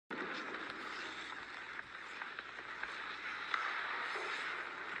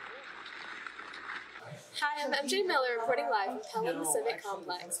I'm MJ Miller reporting live from Pelham Civic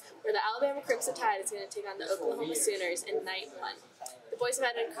Complex, where the Alabama Crimson Tide is going to take on the Oklahoma Sooners in night one. The boys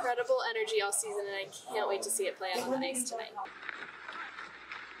have had incredible energy all season, and I can't wait to see it play out on the ice tonight.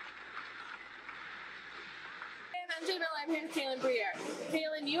 I'm MJ Miller. I'm here with Caelan Briere.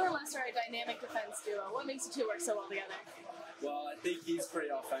 Caelan, you and Lester are a dynamic defense duo. What makes you two work so well together? Well, I think he's pretty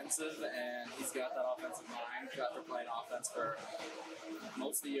offensive, and he's got that offensive mind after playing offense for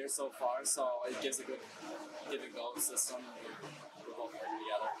most of the year so far, so it gives a good give-and-go system, and we're both working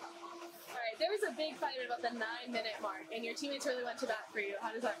together. All right, there was a big fight at about the 9-minute mark, and your teammates really went to bat for you. How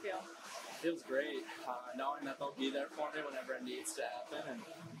does that feel? It feels great, knowing that they'll be there for me whenever it needs to happen, and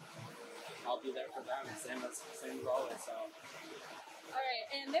I'll be there for them, same as always. So. All right,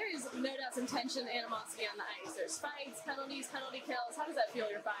 and there is no doubt some tension and animosity on the ice. There's fights, penalties, penalty kills. How does that fuel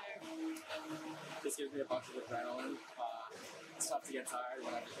your fire? This gives me a bunch of adrenaline. It's tough to get tired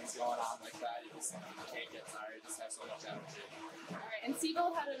when everything's going on like that. You just can't get tired. You just have so much energy. All right, and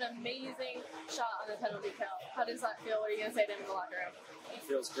Seagull had an amazing shot on the penalty kill. How does that feel? What are you going to say to him in the locker room? It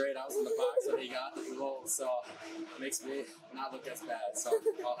feels great. I was in the box when he got the goal, so it makes me not look as bad. So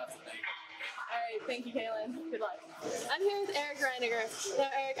I'll have to thank him. All right, thank you, Caelan. Good luck. I'm here with Erick Reiniger.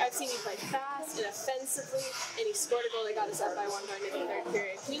 Now, Erick, I've seen you play fast and offensively, and he scored a goal that got us up by 1 going into the third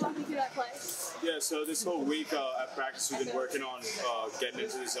period. Can you walk me through that play? Yeah, so this whole week at practice we've been working on getting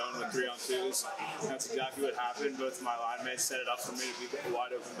into the zone with 3-on-2s. That's exactly what happened. Both of my line mates set it up for me to be a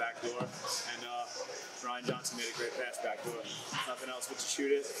wide open back door, and Ryan Johnson made a great pass back door. Nothing else but to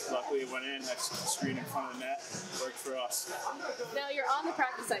shoot it. Luckily it went in. That screen in front of the net worked for us. Now you're on the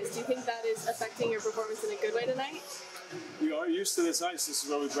practice ice. Do you think that is affecting your performance in a good way tonight? We are used to this ice. This is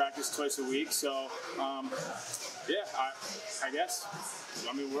where we practice twice a week. So, yeah, I guess.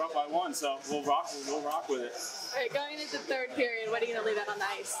 I mean, we're up by 1, so we'll rock with it. All right, going into the third period, what are you going to leave out on the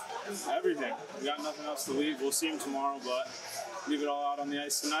ice? Everything. We got nothing else to leave. We'll see him tomorrow, but leave it all out on the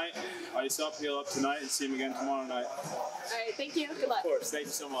ice tonight. Ice up, heal up tonight, and see him again tomorrow night. All right, thank you. Good luck. Of course. Thank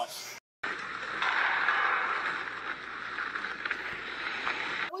you so much.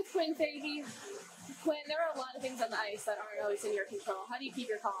 With Quinn Fahey. Quinn, there are a lot of things on the ice that aren't always in your control. How do you keep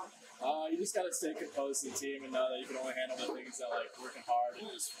your calm? You just got to stay composed to the team and know that you can only handle the things that, like, working hard and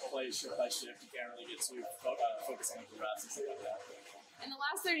just play shift by shift. You can't really get too focused on the rest and stuff like that. In the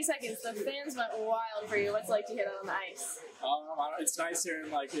last 30 seconds, the fans went wild for you. What's it like to hear that on the ice? It's nice hearing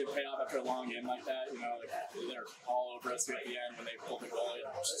like it pay off after a long game like that. You know, like they're all over us here at the end when they pulled the goal,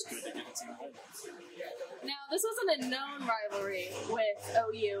 which is good to get the team win. Now, this wasn't a known rivalry with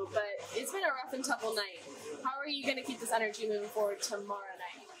OU, but it's been a rough and tumble night. How are you going to keep this energy moving forward tomorrow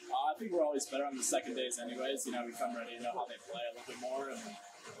night? I think we're always better on the second days anyways. You know, we come ready to know how they play a little bit more, and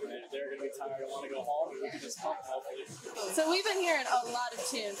they're going to be tired and want to go home, and we can just pump, hopefully. So we've been hearing a lot of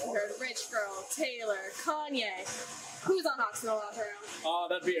tunes. We heard Rich Girl, Taylor, Kanye. Who's on Hawks in the locker room?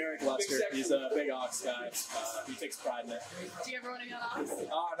 That'd be Eric Lester. He's a big Hawks guy. He takes pride in it. Do you ever want to be on Hawks?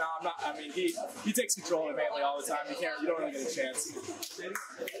 No, I'm not. I mean, he takes control of it mainly all the time. You don't really get a chance. All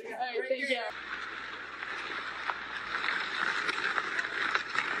right, thank you.